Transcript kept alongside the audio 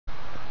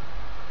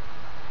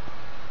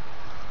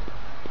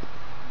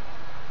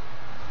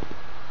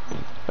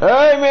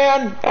Hey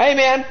man, hey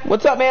man,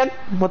 what's up man?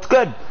 What's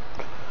good?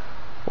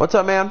 What's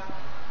up man?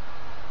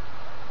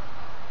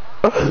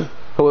 Wait,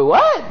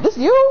 what? This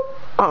you?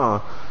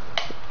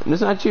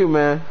 This not you,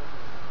 man.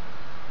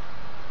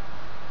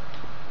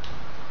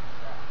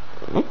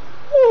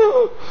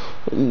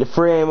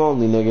 Free aim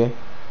only, nigga.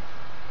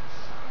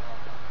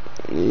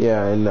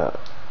 Yeah, I know.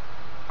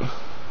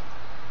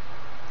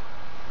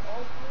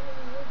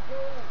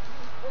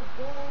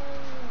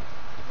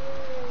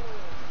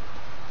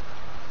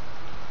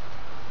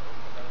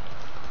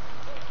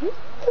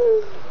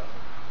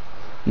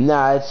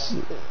 Nah, it's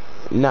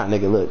not,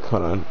 nigga. Look,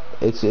 hold on.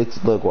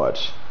 It's look,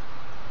 watch.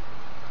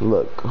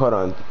 Look, hold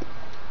on.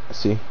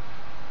 See.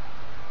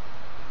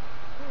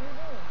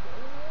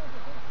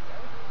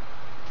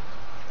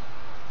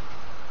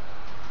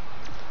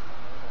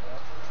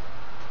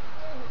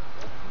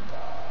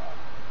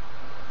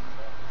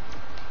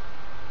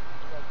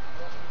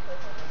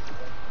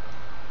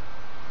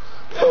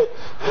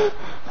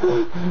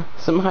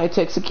 Some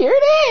high-tech security.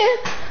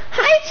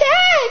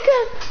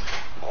 High-tech.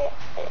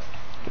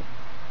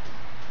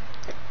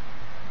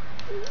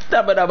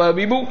 Dabba dabba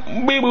beep boop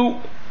beep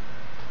boop.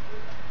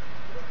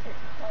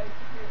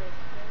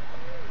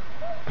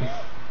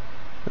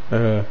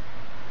 Alright,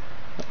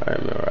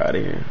 man, we're out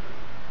of here.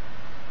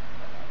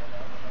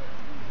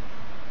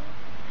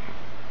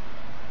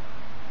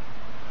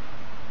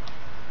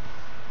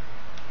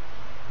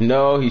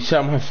 No, he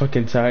shot my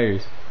fucking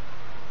tires.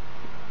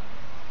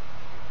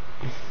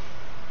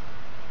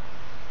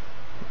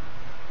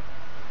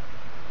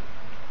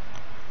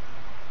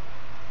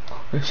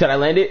 Should I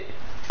land it?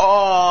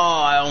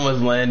 Oh, I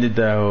almost landed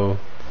that hole.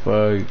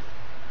 Fuck.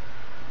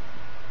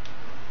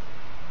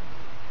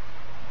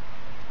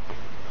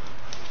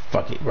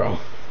 Fuck it, bro.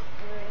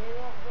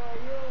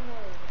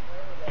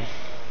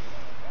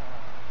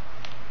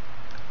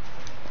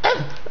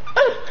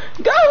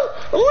 Go!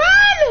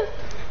 Run!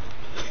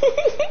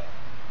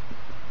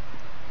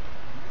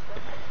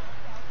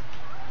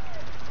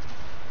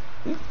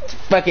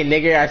 Fucking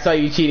nigger, I saw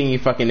you cheating, you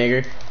fucking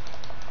nigger.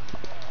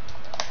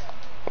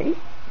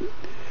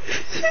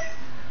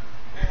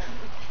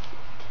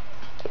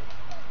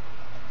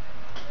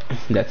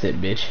 That's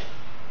it, bitch.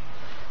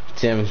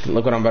 Tim,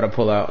 look what I'm about to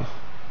pull out.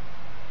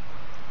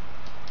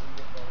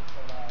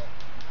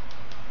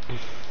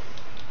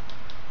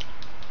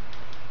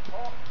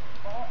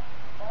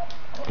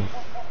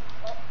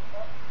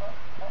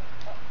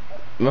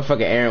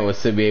 Motherfucking Aaron would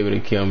still be able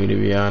to kill me, to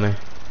be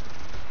honest.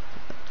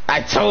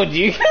 I told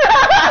you.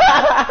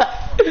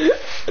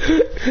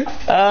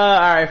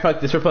 Alright, fuck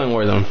this. We're playing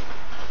Warzone.